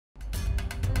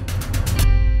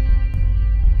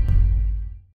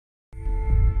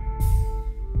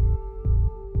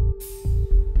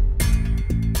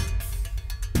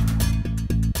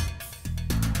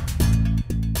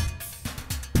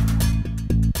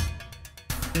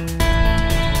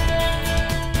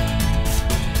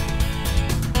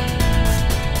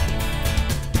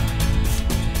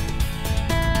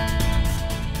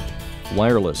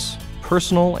Wireless,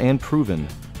 personal and proven.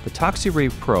 The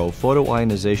ToxiRae Pro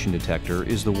photoionization detector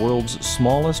is the world's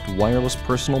smallest wireless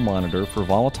personal monitor for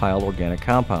volatile organic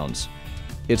compounds.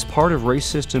 It's part of Race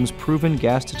Systems' proven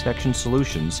gas detection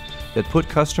solutions that put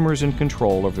customers in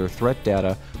control of their threat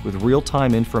data with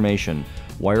real-time information,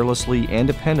 wirelessly and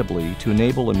dependably to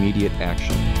enable immediate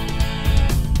action.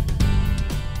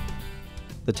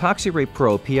 The ToxiRae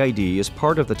Pro PID is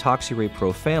part of the ToxiRae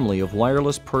Pro family of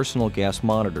wireless personal gas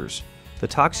monitors. The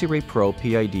ToxiRae Pro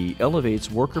PID elevates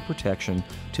worker protection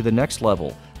to the next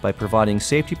level by providing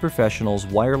safety professionals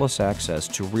wireless access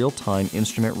to real-time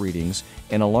instrument readings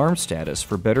and alarm status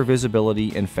for better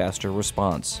visibility and faster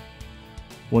response.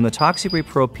 When the ToxiRae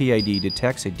Pro PID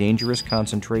detects a dangerous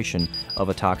concentration of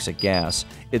a toxic gas,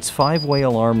 its 5-way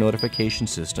alarm notification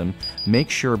system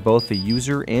makes sure both the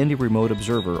user and a remote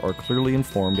observer are clearly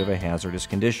informed of a hazardous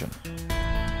condition.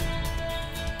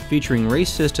 Featuring Race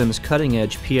Systems'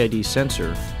 cutting-edge PID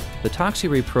sensor, the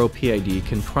ToxiRae Pro PID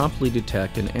can promptly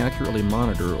detect and accurately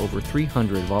monitor over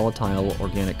 300 volatile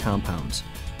organic compounds.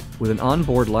 With an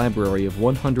onboard library of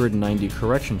 190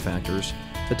 correction factors,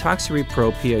 the ToxiRae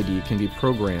Pro PID can be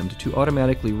programmed to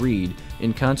automatically read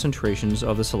in concentrations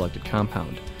of the selected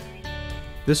compound.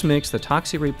 This makes the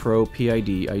ToxiRae Pro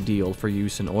PID ideal for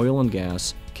use in oil and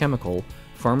gas, chemical,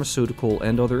 pharmaceutical,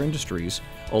 and other industries,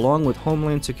 along with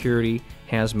homeland security,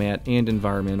 hazmat, and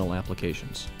environmental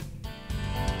applications.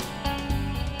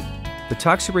 The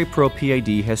ToxiRae Pro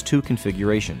PID has 2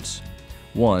 configurations.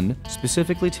 One,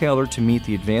 specifically tailored to meet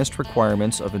the advanced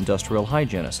requirements of industrial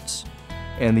hygienists,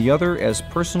 and the other as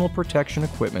personal protection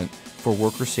equipment for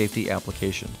worker safety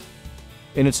application.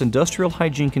 In its industrial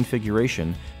hygiene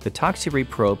configuration, the ToxiRae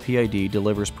Pro PID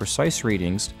delivers precise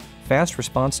readings, fast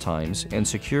response times, and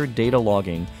secure data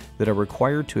logging that are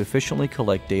required to efficiently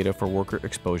collect data for worker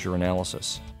exposure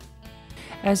analysis.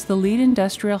 As the lead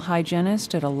industrial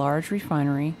hygienist at a large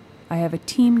refinery, I have a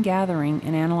team gathering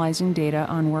and analyzing data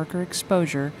on worker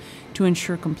exposure to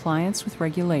ensure compliance with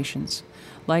regulations,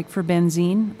 like for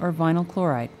benzene or vinyl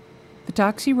chloride. The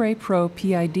ToxiRae Pro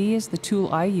PID is the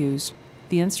tool I use.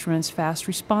 The instrument's fast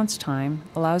response time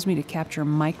allows me to capture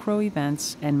micro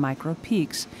events and micro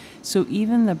peaks, so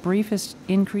even the briefest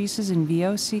increases in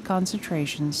VOC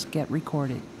concentrations get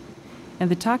recorded. And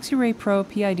the ToxiRae Pro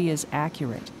PID is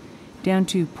accurate, down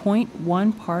to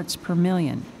 0.1 parts per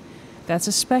million. That's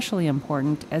especially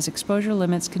important as exposure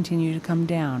limits continue to come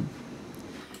down.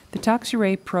 The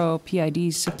ToxiRae Pro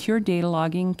PID's secure data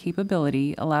logging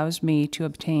capability allows me to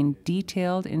obtain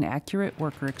detailed and accurate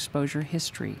worker exposure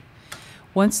history.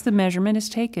 Once the measurement is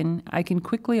taken, I can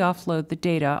quickly offload the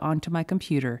data onto my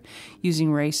computer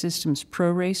using Race Systems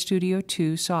ProRae Studio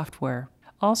 2 software.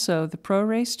 Also, the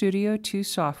ProRae Studio 2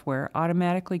 software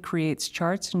automatically creates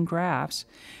charts and graphs,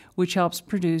 which helps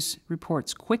produce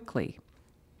reports quickly.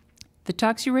 The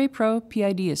ToxiRae Pro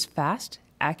PID is fast,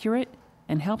 accurate,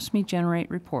 and helps me generate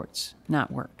reports,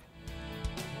 not work.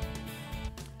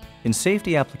 In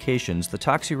safety applications, the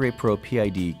ToxiRae Pro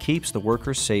PID keeps the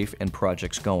worker safe and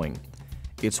projects going.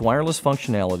 Its wireless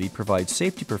functionality provides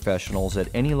safety professionals at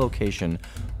any location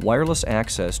wireless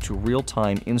access to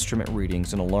real-time instrument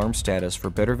readings and alarm status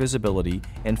for better visibility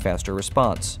and faster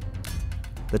response.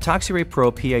 The ToxiRae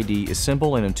Pro PID is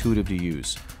simple and intuitive to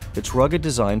use. Its rugged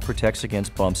design protects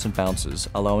against bumps and bounces,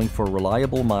 allowing for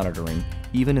reliable monitoring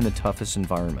even in the toughest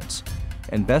environments.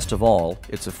 And best of all,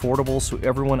 it's affordable so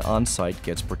everyone on site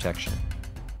gets protection.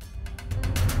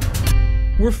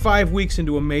 We're 5 weeks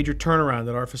into a major turnaround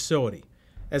at our facility.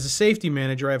 As a safety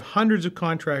manager, I have hundreds of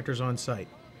contractors on site.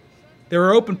 There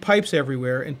are open pipes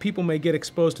everywhere, and people may get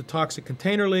exposed to toxic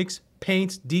container leaks,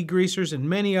 paints, degreasers, and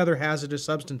many other hazardous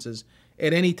substances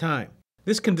at any time.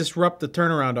 This can disrupt the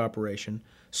turnaround operation,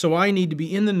 so I need to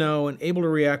be in the know and able to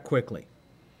react quickly.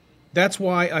 That's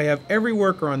why I have every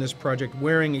worker on this project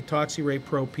wearing a ToxiRae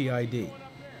Pro PID.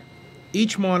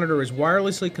 Each monitor is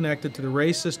wirelessly connected to the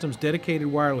Race Systems dedicated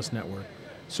wireless network,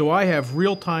 so I have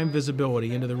real-time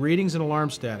visibility into the readings and alarm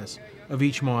status of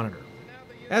each monitor.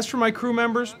 As for my crew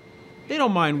members, they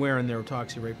don't mind wearing their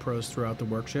ToxiRae Pros throughout the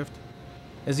work shift,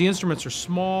 as the instruments are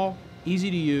small, easy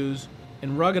to use,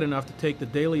 and rugged enough to take the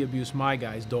daily abuse my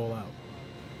guys dole out.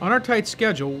 On our tight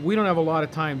schedule, we don't have a lot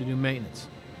of time to do maintenance,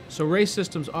 so Race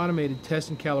Systems' automated test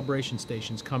and calibration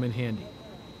stations come in handy.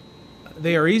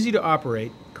 They are easy to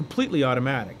operate, completely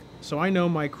automatic, so I know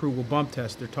my crew will bump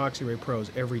test their ToxiRae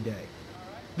Pros every day.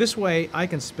 This way, I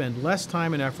can spend less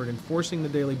time and effort enforcing the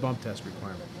daily bump test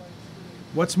requirement.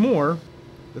 What's more,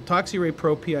 the ToxiRae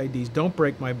Pro PIDs don't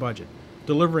break my budget,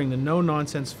 delivering the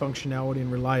no-nonsense functionality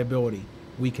and reliability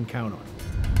we can count on.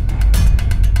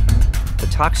 The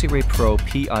ToxiRae Pro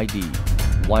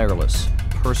PID, wireless,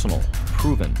 personal,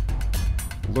 proven.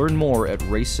 Learn more at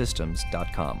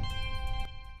racesystems.com.